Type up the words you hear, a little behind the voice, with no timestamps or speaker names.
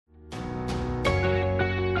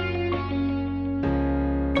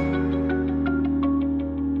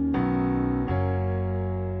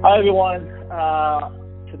Hi, everyone.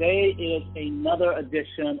 Today is another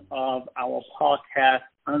edition of our podcast,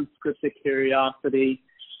 Unscripted Curiosity.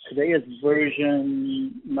 Today is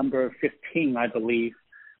version number 15, I believe.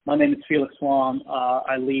 My name is Felix Wang.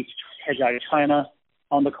 I lead Hedgeye China.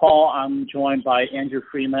 On the call, I'm joined by Andrew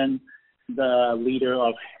Freeman, the leader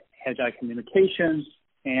of Hedgeye Communications,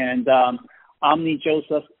 and Omni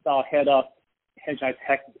Joseph, our head of Hedgeye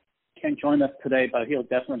Tech, can't join us today, but he'll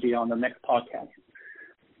definitely be on the next podcast.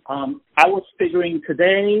 I was figuring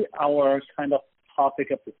today our kind of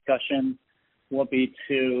topic of discussion will be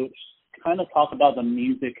to kind of talk about the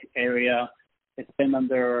music area. It's been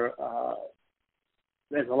under,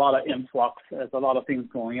 there's a lot of influx, there's a lot of things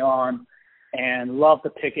going on, and love to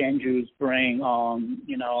pick Andrew's brain on,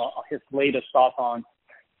 his latest thoughts on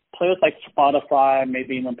players like Spotify,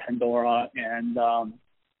 maybe even Pandora,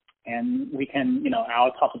 and we can,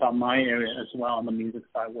 I'll talk about my area as well on the music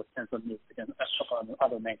side with Sense of Music and a couple of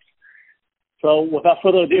other names. So without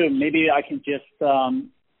further ado, maybe I can just, pass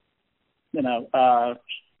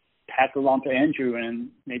it along to Andrew,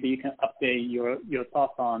 and maybe you can update your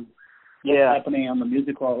thoughts on what's happening on the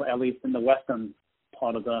music world, at least in the western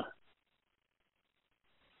part of the.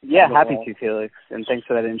 Yeah, happy to, Felix, and thanks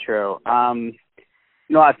for that intro. I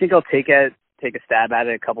think I'll take a stab at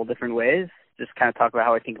it a couple different ways. Just kind of talk about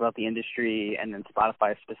how I think about the industry and then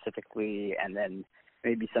Spotify specifically, and then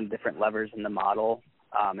maybe some different levers in the model,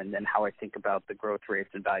 and then how I think about the growth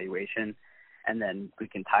rates and valuation. And then we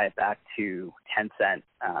can tie it back to Tencent,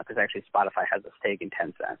 because actually Spotify has a stake in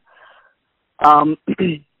Tencent.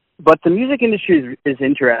 But the music industry is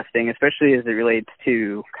interesting, especially as it relates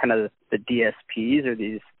to kind of the DSPs or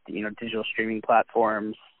these, digital streaming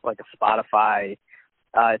platforms like a Spotify.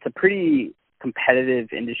 It's a pretty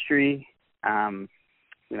competitive industry.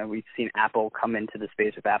 We've seen Apple come into the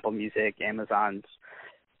space with Apple Music. Amazon's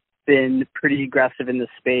been pretty aggressive in the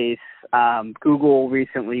space. Google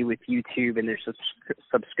recently with YouTube and their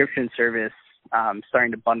subscription service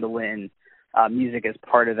starting to bundle in music as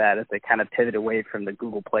part of that as they kind of pivot away from the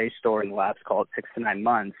Google Play Store in the last, call it 6 to 9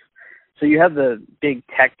 months. So you have the big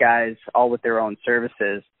tech guys all with their own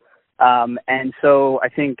services. And so I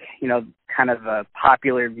think, kind of a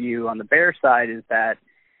popular view on the bear side is that,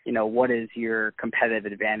 what is your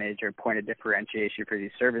competitive advantage or point of differentiation for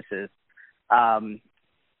these services?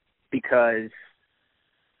 Because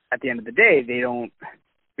at the end of the day, they don't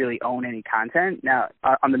really own any content. Now,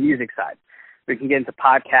 on the music side, we can get into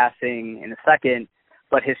podcasting in a second,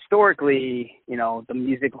 but historically, the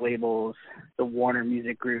music labels, the Warner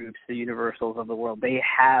Music Groups, the Universals of the world, they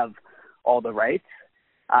have all the rights.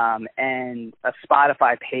 And a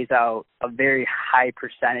Spotify pays out a very high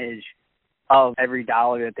percentage of every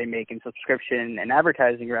dollar that they make in subscription and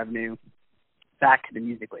advertising revenue back to the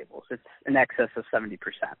music labels. It's in excess of 70%.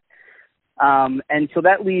 And so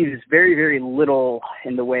that leaves very, very little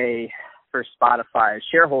in the way for Spotify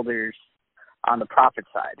shareholders on the profit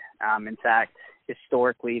side. In fact,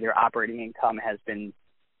 historically, their operating income has been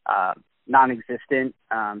non-existent.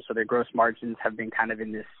 So their gross margins have been kind of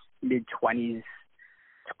in this mid-20s,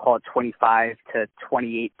 to call it 25 to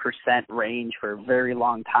 28% range for a very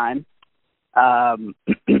long time. And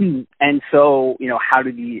so, how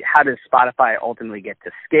does Spotify ultimately get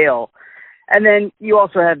to scale? And then you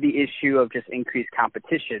also have the issue of just increased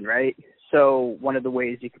competition, right? So one of the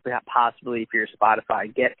ways you could possibly, if you're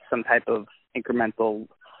Spotify, get some type of incremental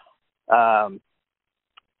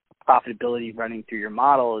profitability running through your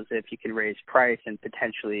model is if you can raise price and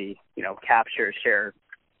potentially, capture a share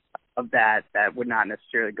of that would not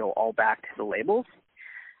necessarily go all back to the labels.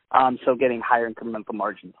 So getting higher incremental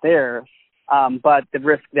margins there. But the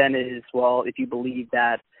risk then is, well, if you believe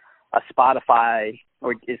that a Spotify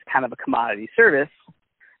is kind of a commodity service,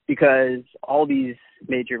 because all these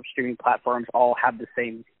major streaming platforms all have the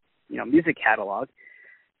same, music catalog,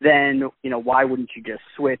 then, why wouldn't you just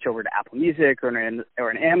switch over to Apple Music or an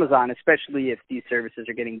Amazon, especially if these services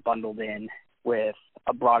are getting bundled in with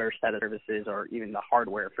a broader set of services or even the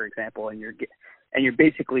hardware, for example, and you're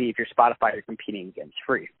basically, if you're Spotify, you're competing against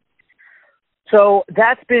free. So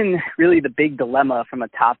that's been really the big dilemma from a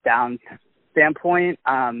top-down standpoint,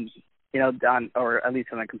 or at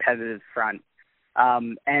least on a competitive front.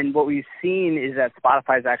 And what we've seen is that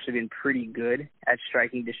Spotify has actually been pretty good at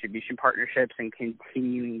striking distribution partnerships and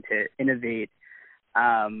continuing to innovate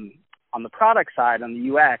on the product side, on the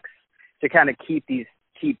UX, to kind of keep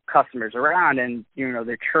customers around. And,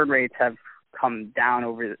 their churn rates have come down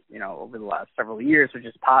over the last several years, which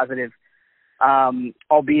is positive.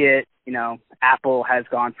 Albeit, Apple has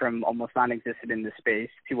gone from almost non-existent in this space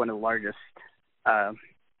to one of the largest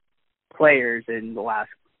players in the last,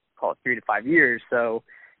 call it 3 to 5 years. So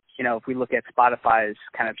if we look at Spotify's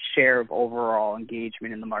kind of share of overall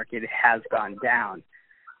engagement in the market, it has gone down.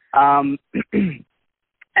 And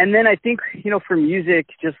then I think, for music,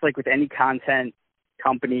 just like with any content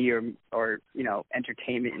company or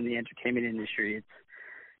entertainment in the entertainment industry, it's,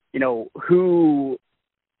 who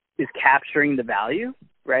is capturing the value,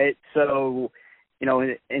 right? So,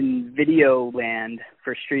 in video land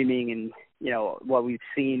for streaming and, what we've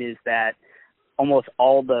seen is that almost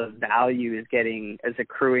all the value is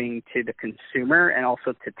accruing to the consumer and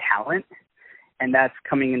also to talent. And that's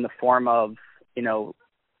coming in the form of,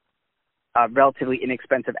 relatively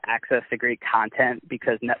inexpensive access to great content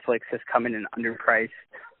because Netflix has come in and underpriced,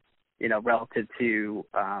 relative to,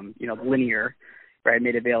 linear, right?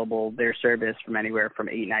 Made available their service from anywhere from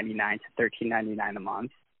 $8.99 to $13.99 a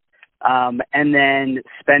month. And then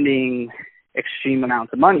spending extreme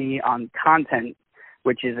amounts of money on content,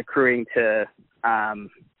 which is accruing to,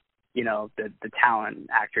 the talent,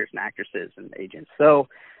 actors and actresses and agents. So,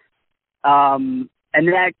 and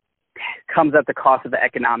that comes at the cost of the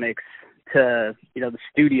economics to, the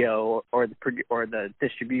studio or the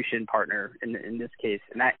distribution partner in this case.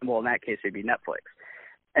 In that case, it'd be Netflix.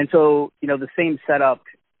 And so, the same setup,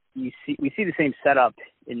 we see the same setup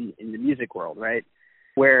in the music world, right?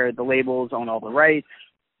 Where the labels own all the rights.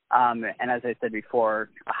 And as I said before,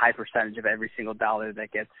 a high percentage of every single dollar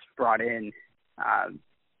that gets brought in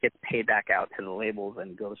gets paid back out to the labels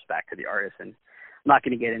and goes back to the artists. And I'm not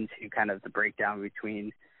going to get into kind of the breakdown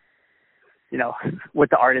between, what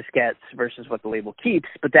the artist gets versus what the label keeps,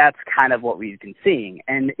 but that's kind of what we've been seeing.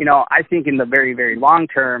 And, I think in the very, very long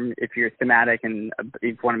term, if you're thematic and if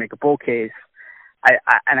you want to make a bull case,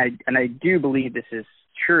 I do believe this is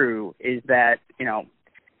true, is that,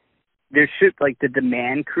 there should, like, the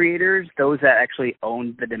demand creators, those that actually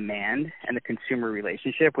own the demand and the consumer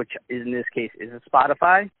relationship, which is in this case is a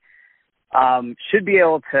Spotify, should be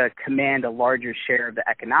able to command a larger share of the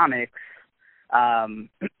economics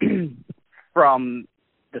from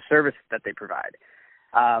the service that they provide.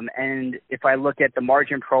 And if I look at the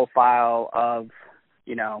margin profile of,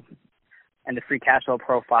 and the free cash flow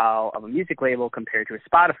profile of a music label compared to a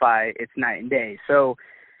Spotify, it's night and day. So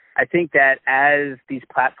I think that as these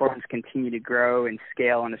platforms continue to grow and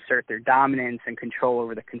scale and assert their dominance and control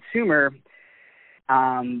over the consumer,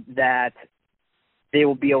 that they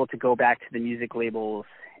will be able to go back to the music labels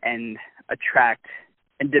and attract,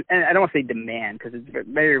 and I don't want to say demand because it's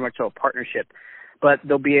very much so a partnership, but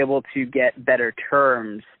they'll be able to get better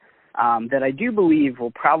terms that I do believe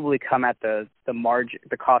will probably come at the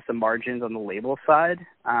cost of margins on the label side,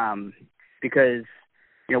 because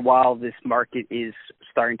while this market is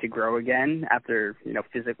starting to grow again after,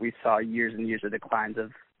 we saw years and years of declines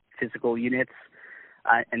of physical units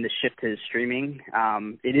and the shift to streaming,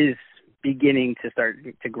 it is beginning to start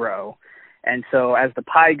to grow. And so as the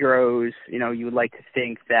pie grows, you would like to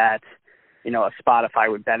think that, a Spotify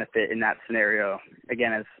would benefit in that scenario,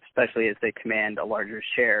 again, especially as they command a larger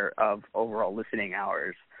share of overall listening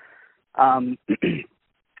hours.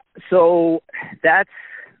 So that's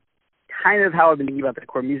kind of how I've been thinking about the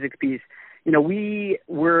core music piece. We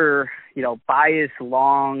were, biased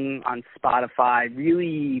long on Spotify,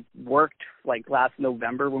 really worked like last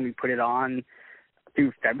November when we put it on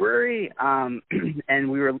through February.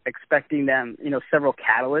 And we were expecting them, several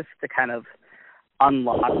catalysts to kind of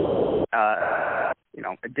unlock,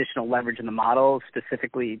 additional leverage in the model,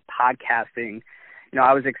 specifically podcasting.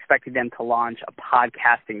 I was expecting them to launch a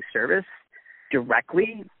podcasting service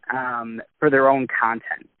directly for their own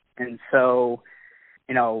content. And so,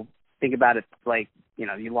 think about it like,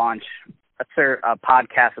 you launch a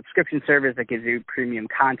podcast subscription service that gives you premium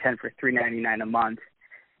content for $3.99 a month.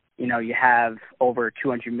 You have over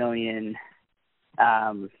 200 million,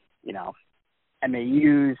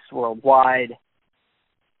 MAUs worldwide,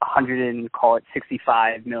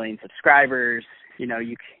 65 million subscribers.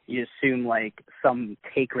 You assume like some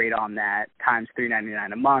take rate on that times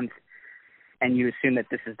 $3.99 a month, and you assume that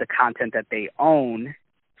this is the content that they own.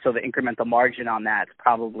 So the incremental margin on that is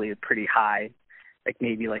probably pretty high, like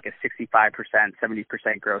maybe like a 65%, 70%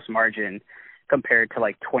 gross margin compared to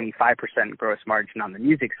like 25% gross margin on the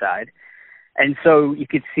music side. And so you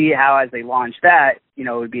could see how as they launch that, it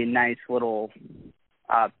would be a nice little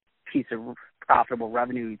piece of profitable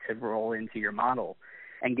revenue to roll into your model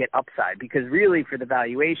and get upside. Because really for the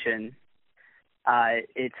valuation,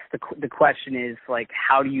 it's the question is like,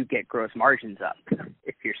 how do you get gross margins up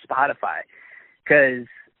if you're Spotify? Because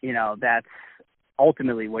that's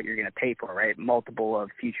ultimately what you're going to pay for, right? Multiple of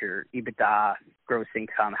future EBITDA, gross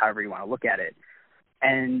income, however you want to look at it.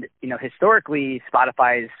 And, historically,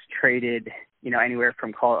 Spotify's traded anywhere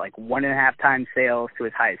from, call it like 1.5 times sales to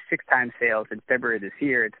as high as 6 times sales. In February this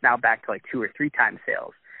year, it's now back to like 2 or 3 times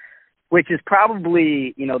sales, which is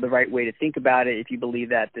probably, the right way to think about it if you believe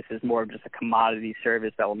that this is more of just a commodity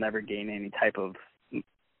service that will never gain any type of,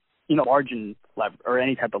 margin or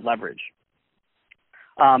any type of leverage.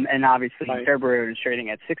 And obviously in February it was trading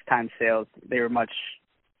at 6 times sales.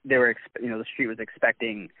 The street was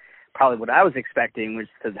expecting probably what I was expecting, was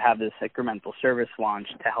to have this incremental service launch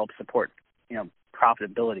to help support,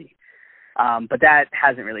 profitability. But that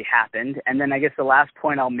hasn't really happened. And then I guess the last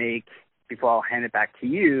point I'll make before I'll hand it back to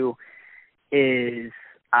you is,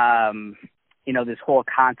 this whole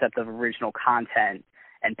concept of original content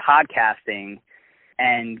and podcasting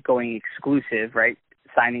and going exclusive, right?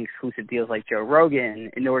 Signing exclusive deals like Joe Rogan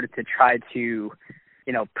in order to try to,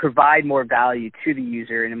 provide more value to the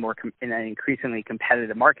user in an increasingly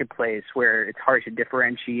competitive marketplace where it's hard to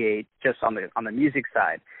differentiate just on the music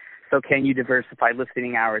side. So can you diversify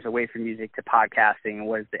listening hours away from music to podcasting, and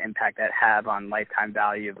what does the impact that have on lifetime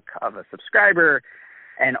value of a subscriber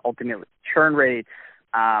and ultimately churn rates?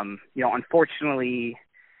 Unfortunately,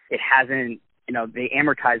 it hasn't, they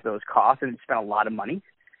amortize those costs and spent a lot of money.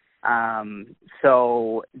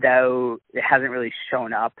 So though it hasn't really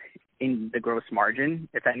shown up in the gross margin,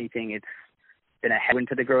 if anything, it's been a headwind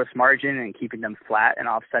to the gross margin and keeping them flat and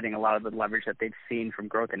offsetting a lot of the leverage that they've seen from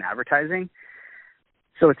growth in advertising.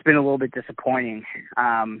 So it's been a little bit disappointing.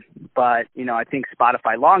 But, I think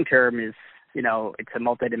Spotify long-term is, it's a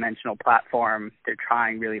multidimensional platform. They're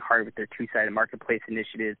trying really hard with their two-sided marketplace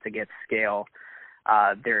initiatives to get scale.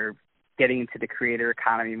 They're getting into the creator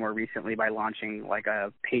economy more recently by launching like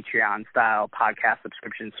a Patreon-style podcast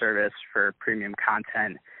subscription service for premium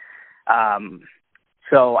content.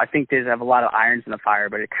 So I think they have a lot of irons in the fire,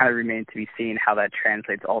 but it kind of remains to be seen how that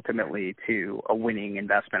translates ultimately to a winning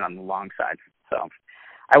investment on the long side. So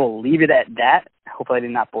I will leave it at that. Hopefully I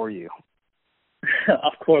did not bore you.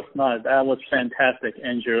 Of course not. That was fantastic,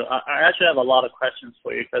 Andrew. I actually have a lot of questions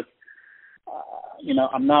for you because,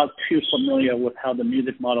 I'm not too familiar with how the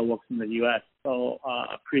music model works in the U.S. So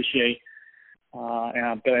I appreciate, and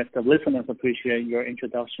I bet the listeners appreciate your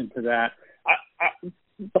introduction to that.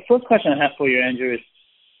 The first question I have for you, Andrew,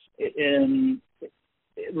 is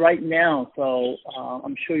right now, so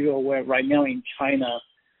I'm sure you're aware, right now in China,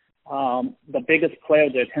 the biggest player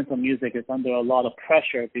there, Tencent Music, is under a lot of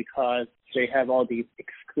pressure because they have all these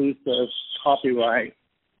exclusive copyright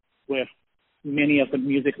with many of the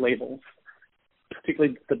music labels,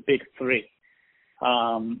 particularly the big three.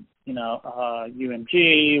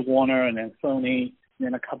 UMG, Warner, and then Sony, and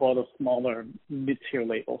then a couple of the smaller mid-tier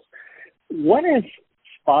labels. What is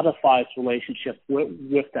Spotify's relationship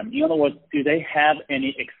with them? In other words, do they have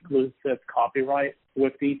any exclusive copyright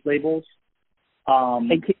with these labels? Or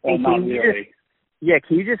not really?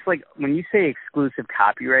 Can you just, when you say exclusive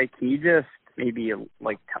copyright, can you just maybe,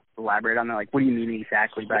 elaborate on that? What do you mean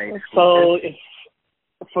exactly by exclusive? So,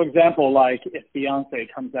 for example, if Beyonce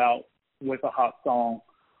comes out with a hot song,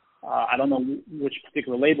 I don't know which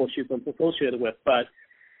particular label she's associated with, but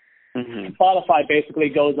Spotify basically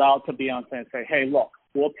goes out to Beyonce and say, hey, look,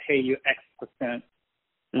 we'll pay you X%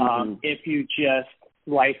 if you just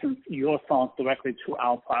license your songs directly to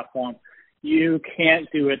our platform. You can't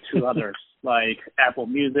do it to others, like Apple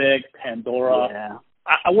Music, Pandora. Yeah.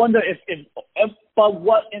 I wonder but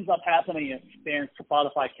what ends up happening is then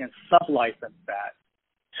Spotify can sub-license that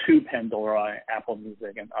to Pandora, Apple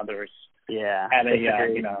Music, and others. Yeah. At a,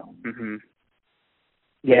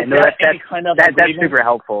 Yeah, no, that's super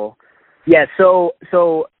helpful. Yeah, so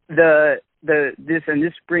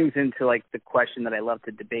this brings into the question that I love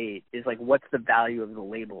to debate is what's the value of the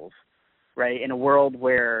labels, right? In a world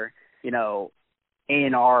where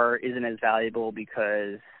A&R isn't as valuable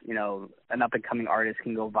because an up and coming artist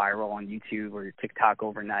can go viral on YouTube or TikTok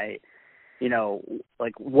overnight.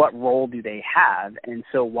 What role do they have? And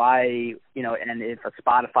so why, and if a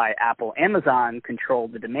Spotify, Apple, Amazon control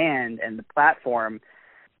the demand and the platform,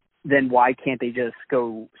 then why can't they just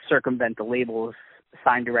go circumvent the labels,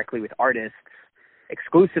 sign directly with artists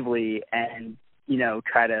exclusively and,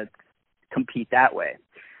 try to compete that way?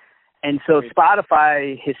 And so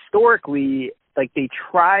Spotify historically, they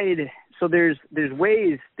tried, so there's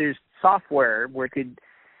ways, there's software where it could,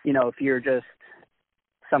 if you're just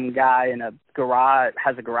some guy in a garage,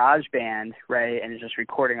 has a garage band, right, and is just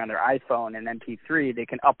recording on their iPhone and MP3, they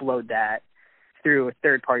can upload that through a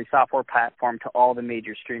third-party software platform to all the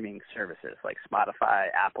major streaming services like Spotify,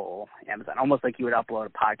 Apple, Amazon, almost like you would upload a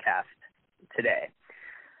podcast today.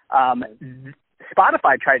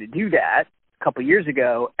 Spotify tried to do that a couple years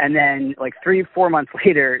ago, and then 3-4 months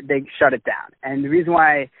later, they shut it down. And the reason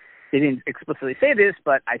why they didn't explicitly say this,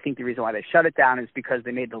 but I think the reason why they shut it down is because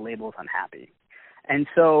they made the labels unhappy. And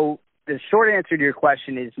so the short answer to your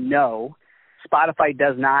question is no. Spotify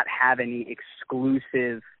does not have any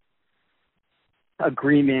exclusive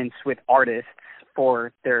agreements with artists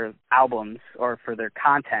for their albums or for their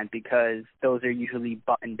content, because those are usually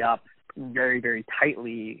buttoned up very, very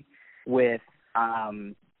tightly with,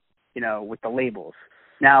 with the labels.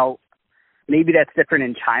 Now, maybe that's different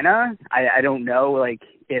in China. I don't know, like,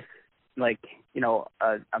 if, like,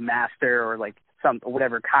 a master or, like,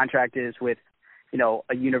 whatever contract is with,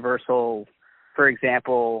 a Universal, for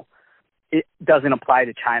example, it doesn't apply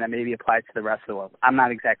to China, maybe applies to the rest of the world. I'm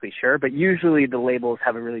not exactly sure, but usually the labels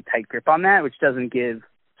have a really tight grip on that, which doesn't give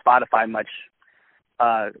Spotify much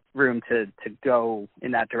room to go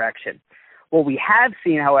in that direction. What we have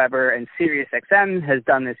seen, however, and SiriusXM has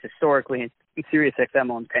done this historically, and SiriusXM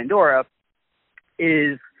owns Pandora,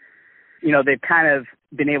 is, they've kind of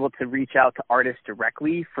been able to reach out to artists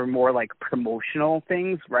directly for more like promotional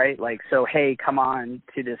things, right? Like, so, hey, come on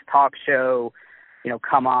to this talk show,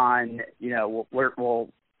 come on, we'll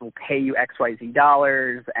pay you XYZ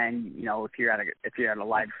dollars, and if you're at a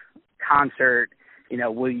live concert,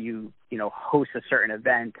 will you host a certain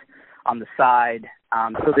event on the side?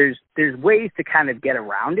 So there's ways to kind of get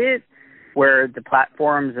around it, where the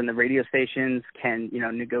platforms and the radio stations can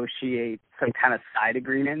negotiate some kind of side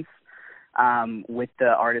agreements with the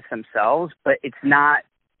artists themselves, but it's not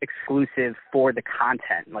exclusive for the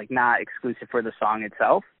content, like not exclusive for the song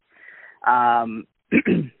itself.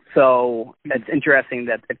 So it's interesting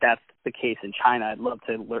that if that's the case in China, I'd love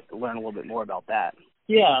to learn a little bit more about that.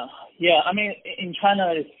 Yeah. I mean, in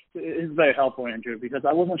China, it's very helpful, Andrew, because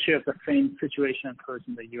I wasn't sure if the same situation occurs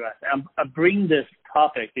in the U.S. I bring this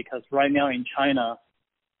topic because right now in China,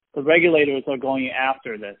 the regulators are going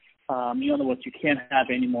after this. In other words, you can't have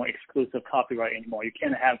any more exclusive copyright anymore. You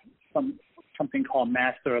can't have something called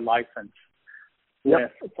master license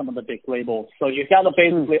with some of the big labels. So you got to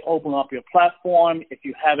basically open up your platform. If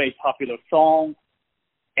you have a popular song,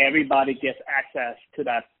 everybody gets access to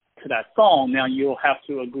that song. Now you'll have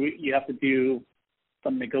to agree. You have to do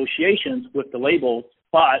some negotiations with the labels,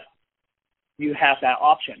 but you have that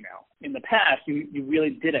option now. In the past, you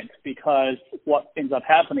really didn't, because what ends up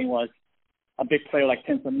happening was a big player like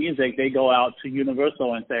Tencent Music, they go out to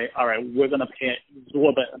Universal and say, all right, we're going to pay an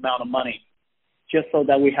exorbitant amount of money just so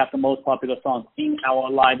that we have the most popular songs in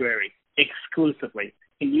our library exclusively.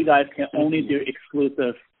 And you guys can only do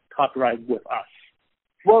exclusive copyright with us.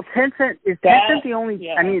 Well, Tencent is the only.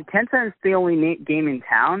 Yeah. I mean, Tencent is the only game in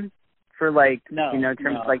town for in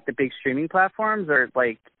terms of like the big streaming platforms, or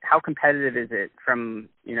like how competitive is it from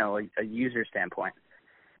a user standpoint?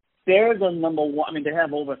 They're the number one. I mean, they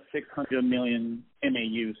have over 600 million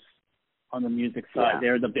MAUs on the music side. Yeah.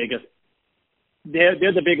 They're the biggest. They're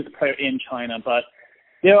the biggest player in China, but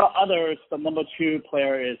there are others. The number two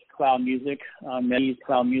player is Cloud Music, NetEase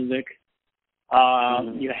Cloud Music.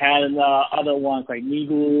 You had other ones like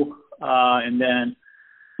Migu, and then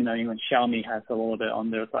even Xiaomi has a little bit on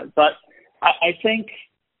their side. But I think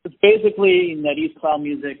it's basically NetEase Cloud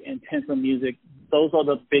Music and Tencent Music. Those are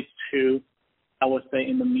the big two, I would say,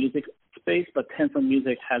 in the music space. But Tencent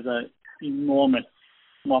Music has an enormous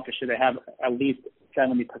market share. They have at least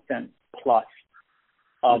 70% plus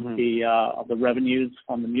of the revenues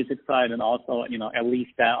on the music side, and also at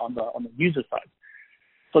least that on the user side.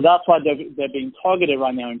 So that's why they're being targeted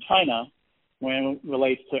right now in China when it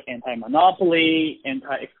relates to anti-monopoly,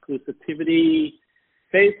 anti-exclusivity.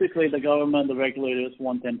 Basically, the government, the regulators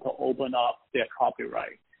want them to open up their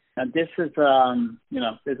copyright. And this is,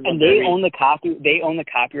 this is. And they own the They own the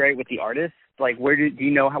copyright with the artists. Like, where do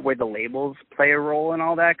you know where the labels play a role in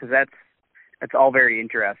all that? Because that's all very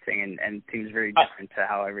interesting and seems very different to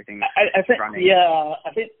how everything is running. Yeah,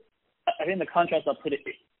 I think the contracts are pretty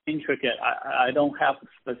intricate. I don't have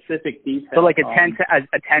specific details. So like a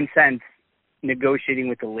 10 cents negotiating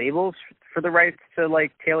with the labels for the rights to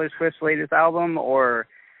like Taylor Swift's latest album, or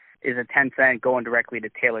is a 10 cent going directly to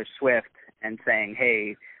Taylor Swift and saying,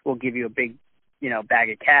 hey, we'll give you a big,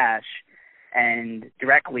 bag of cash and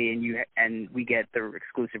directly, and we get the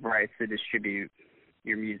exclusive rights to distribute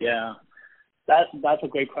your music? Yeah. That's a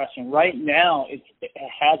great question. Right now, it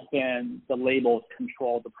has been the labels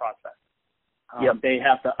control the process. They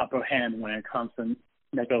have the upper hand when it comes to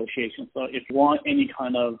negotiations. So if you want any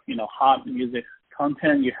kind of hot music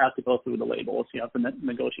content, you have to go through the labels. You have to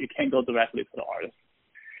negotiate. You can't go directly to the artist.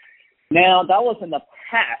 Now, that was in the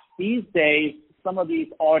past. These days, some of these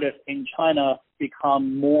artists in China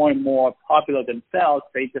become more and more popular themselves.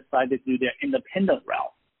 They decide to do their independent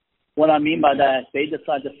route. What I mean by that, they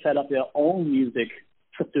decide to set up their own music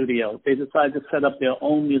studio. They decided to set up their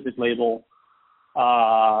own music label,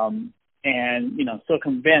 and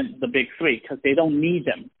circumvent the big three because they don't need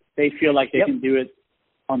them. They feel like they can do it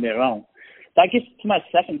on their own. That gets to my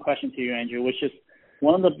second question to you, Andrew, which is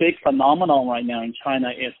one of the big phenomenon right now in China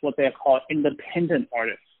is what they call independent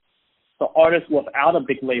artists. So artists without a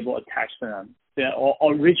big label attached to them. They're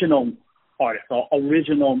original artists or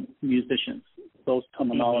original musicians, those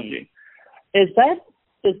terminology. Mm-hmm.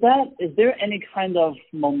 Is there any kind of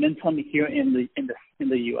momentum here in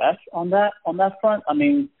the US on that front? I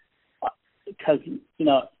mean, because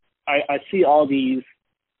I see all these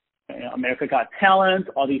America Got Talent,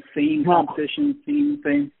 all these singing competitions, singing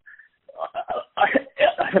things.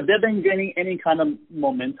 Have there been any kind of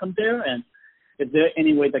momentum there, and is there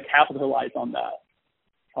any way to capitalize on that?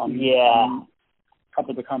 From a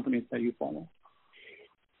couple of the companies that you follow.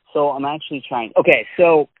 So I'm actually trying. Okay,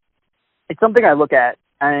 so it's something I look at,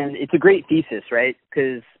 and it's a great thesis, right?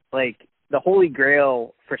 Because like the holy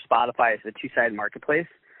grail for Spotify is a two-sided marketplace,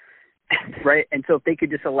 right? And so if they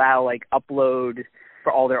could just allow like upload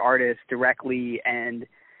for all their artists directly, and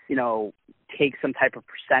take some type of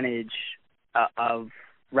percentage of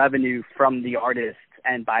revenue from the artists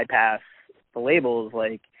and bypass the labels,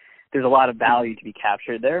 like there's a lot of value to be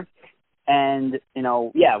captured there. And,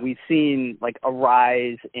 we've seen like a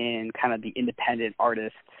rise in kind of the independent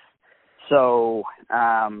artists. So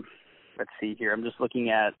let's see here. I'm just looking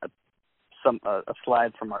at a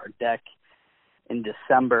slide from our deck in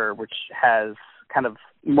December, which has kind of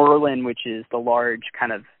Merlin, which is the large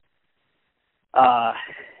kind of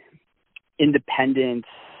independent,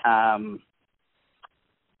 hold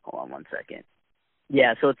on one second.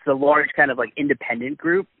 Yeah, so it's the large kind of like independent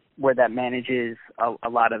group where that manages a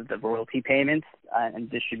lot of the royalty payments and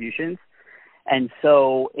distributions. And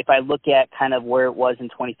so if I look at kind of where it was in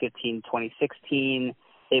 2015, 2016,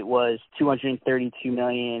 it was $232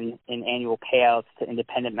 million in annual payouts to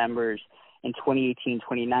independent members. In 2018,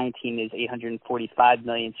 2019 is $845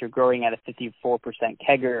 million. So you're growing at a 54%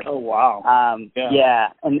 CAGR. Oh, wow. Yeah.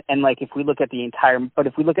 And like if we look at the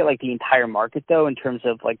entire market though, in terms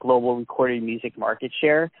of like global recorded music market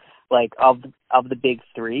share, like of the big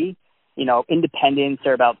three, independents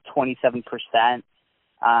are about 27%.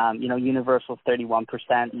 Universal's 31%,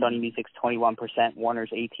 Sony Music's 21%,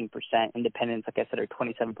 Warner's 18%, independents, like I said, are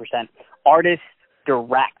 27%. Artists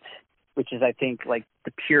direct, which is, I think, like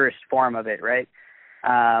the purest form of it, right,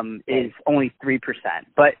 is only 3%.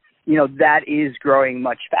 But, that is growing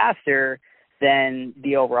much faster than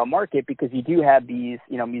the overall market because you do have these,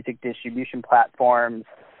 music distribution platforms.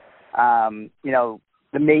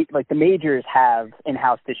 The majors have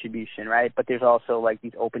in-house distribution, right? But there's also like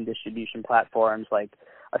these open distribution platforms like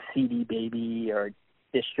a CD Baby or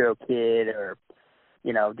DistroKid, or,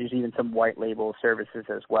 there's even some white label services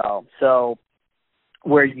as well. So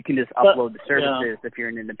where you can just upload the services if you're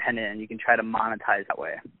an independent, and you can try to monetize that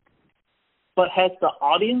way. But has the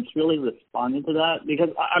audience really responded to that? Because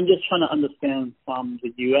I'm just trying to understand from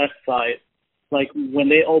the U.S. side, like when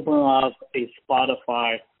they open up a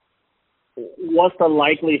Spotify, what's the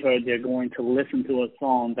likelihood they're going to listen to a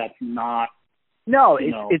song that's not? No,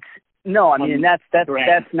 and that's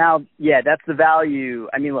now, that's the value.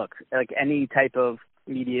 I mean, look, like any type of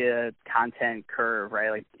media content curve, right?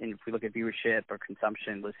 Like, and if we look at viewership or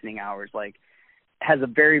consumption, listening hours, like, has a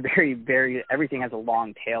very, very, very, everything has a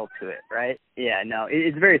long tail to it, right? Yeah, no,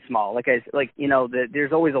 it's very small.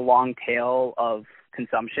 There's always a long tail of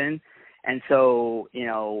consumption, and so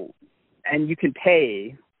and you can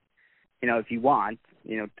pay, if you want,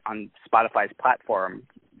 on Spotify's platform,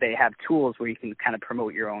 they have tools where you can kind of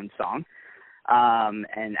promote your own song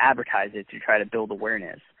and advertise it to try to build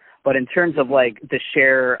awareness. But in terms of like the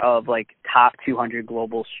share of like top 200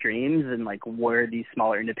 global streams and like where these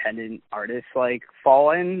smaller independent artists like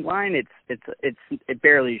fall in line, it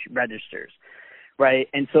barely registers, right?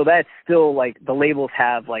 And so that's still like the labels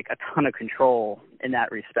have like a ton of control in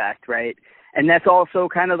that respect, right? And that's also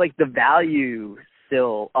kind of like the value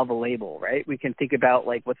still of a label, right? We can think about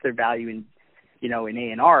like what's their value in in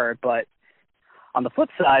A&R, but on the flip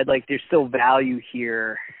side, like there's still value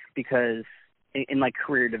here because in like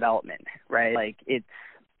career development, right? Like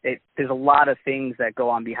there's a lot of things that go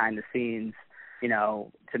on behind the scenes,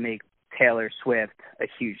 to make Taylor Swift a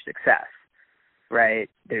huge success, right?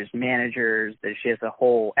 There's managers, she has a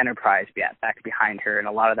whole enterprise back behind her, and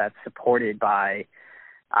a lot of that's supported by,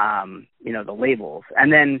 the labels.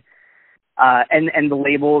 And then, and the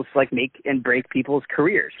labels like make and break people's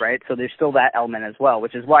careers, right? So there's still that element as well,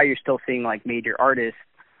 which is why you're still seeing like major artists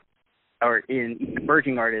or in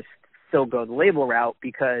emerging artists still go the label route,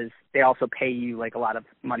 because they also pay you like a lot of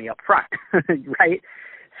money up front, right?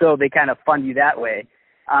 So they kind of fund you that way.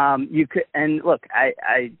 You could, and look,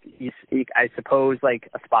 I suppose like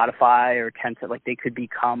a Spotify or Tencent, like they could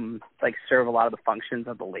become like serve a lot of the functions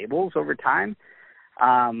of the labels over time.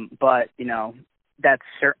 But that's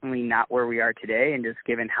certainly not where we are today. And just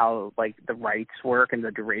given how like the rights work and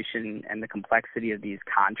the duration and the complexity of these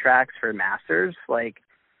contracts for masters, like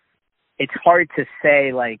it's hard to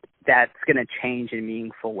say like that's going to change in a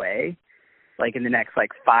meaningful way, like in the next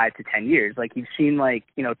like 5 to 10 years. Like you've seen like,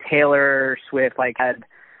 Taylor Swift like had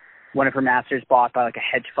one of her masters bought by like a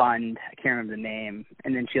hedge fund. I can't remember the name.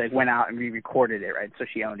 And then she like went out and re-recorded it, right? So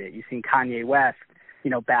she owned it. You've seen Kanye West,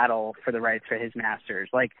 battle for the rights for his masters.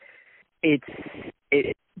 Like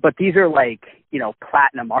but these are like,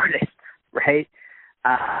 platinum artists, right?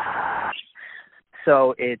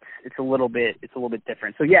 So it's a little bit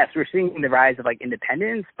different. So yes, we're seeing the rise of like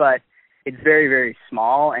independence, but it's very, very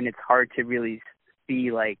small, and it's hard to really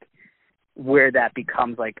see like where that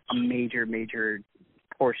becomes like a major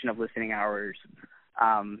portion of listening hours,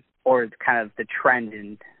 or kind of the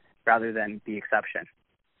trend rather than the exception.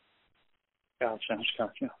 Gotcha.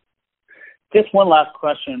 Just one last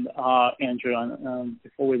question, Andrew,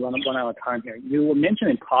 before we run out of time here. You were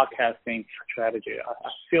mentioning podcasting strategy. I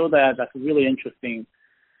feel that that's a really interesting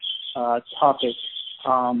topic.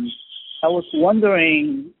 I was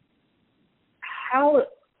wondering, how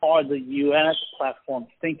are the U.S. platforms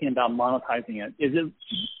thinking about monetizing it? Is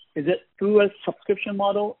it through a subscription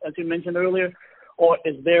model, as you mentioned earlier, or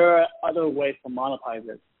is there other ways to monetize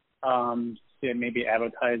it? Maybe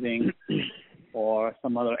advertising or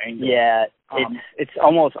some other angle? Yeah, it's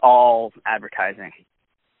almost all advertising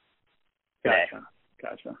today.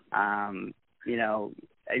 Gotcha.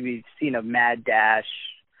 We've seen a mad dash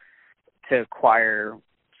to acquire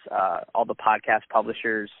all the podcast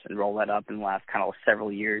publishers and roll that up in the last kind of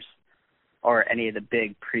several years, or any of the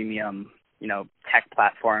big premium, tech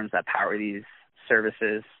platforms that power these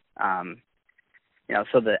services.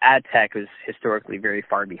 So the ad tech was historically very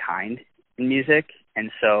far behind in music,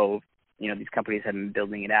 and so these companies have been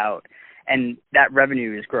building it out, and that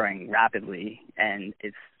revenue is growing rapidly, and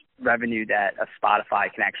it's revenue that a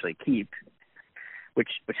Spotify can actually keep, which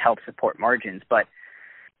helps support margins. But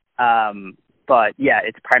yeah,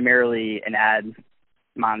 it's primarily an ad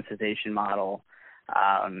monetization model.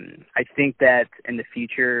 I think that in the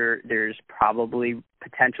future there's probably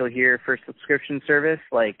potential here for subscription service,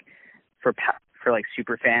 like for like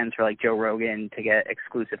super fans, for like Joe Rogan, to get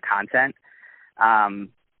exclusive content.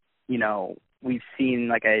 We've seen,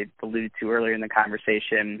 like I alluded to earlier in the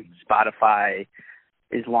conversation, Spotify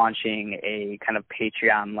is launching a kind of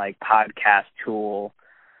Patreon-like podcast tool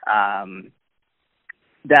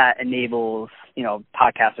that enables,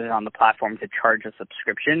 podcasters on the platform to charge a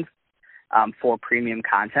subscription for premium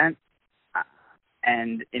content.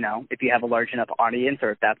 And, if you have a large enough audience,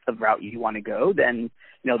 or if that's the route you want to go, then,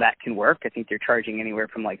 that can work. I think they're charging anywhere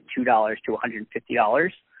from like $2 to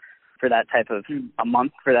 $150 for that type of a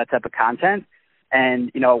month for that type of content.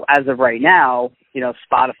 And, as of right now,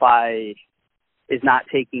 Spotify is not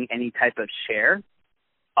taking any type of share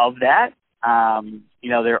of that.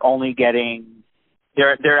 They're only getting,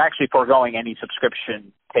 they're actually foregoing any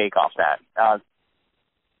subscription take off that.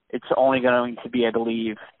 It's only going to be, I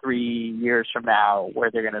believe, 3 years from now,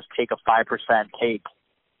 where they're going to take a 5% take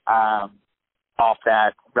off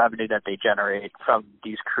that revenue that they generate from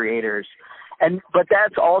these creators. But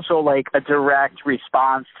that's also like a direct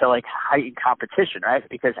response to like heightened competition, right?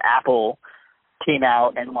 Because Apple came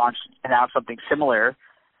out and announced something similar,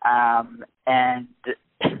 and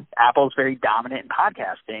Apple's very dominant in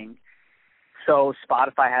podcasting. So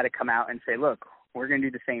Spotify had to come out and say, look, we're going to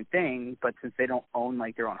do the same thing, but since they don't own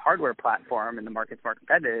like their own hardware platform and the market's more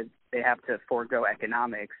competitive, they have to forego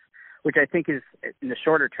economics, which I think is, in the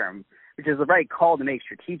shorter term, which is the right call to make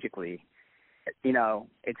strategically.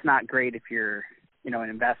 It's not great if you're, an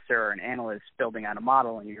investor or an analyst building out a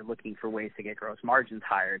model and you're looking for ways to get gross margins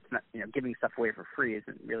higher. It's not, giving stuff away for free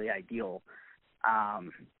isn't really ideal.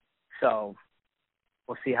 So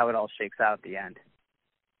we'll see how it all shakes out at the end.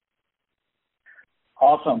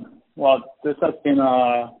 Awesome. Well, this has been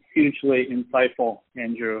hugely insightful,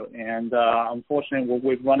 Andrew. And unfortunately,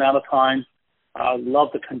 we've run out of time. I'd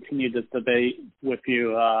love to continue this debate with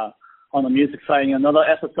you on the music side in another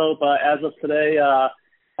episode. But as of today,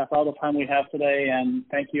 that's all the time we have today. And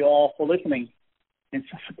thank you all for listening. And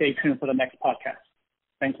stay tuned for the next podcast.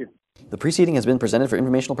 Thank you. The preceding has been presented for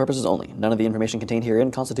informational purposes only. None of the information contained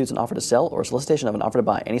herein constitutes an offer to sell or a solicitation of an offer to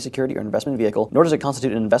buy any security or investment vehicle, nor does it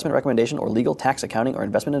constitute an investment recommendation or legal, tax, accounting, or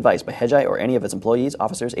investment advice by Hedgeye or any of its employees,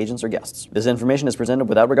 officers, agents, or guests. This information is presented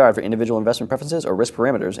without regard for individual investment preferences or risk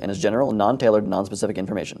parameters and is general, non-tailored, non-specific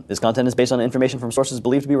information. This content is based on information from sources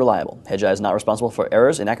believed to be reliable. Hedgeye is not responsible for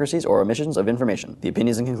errors, inaccuracies, or omissions of information. The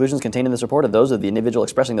opinions and conclusions contained in this report are those of the individual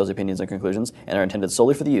expressing those opinions and conclusions and are intended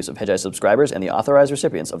solely for the use of Hedgeye subscribers and the authorized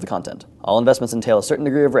recipients of the content. All investments entail a certain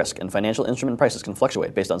degree of risk, and financial instrument prices can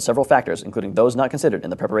fluctuate based on several factors, including those not considered in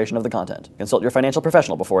the preparation of the content. Consult your financial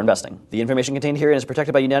professional before investing. The information contained herein is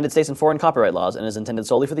protected by United States and foreign copyright laws and is intended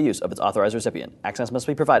solely for the use of its authorized recipient. Access must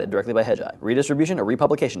be provided directly by Hedgeye. Redistribution or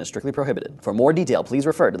republication is strictly prohibited. For more detail, please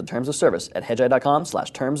refer to the terms of service at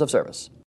hedgeye.com/terms of service.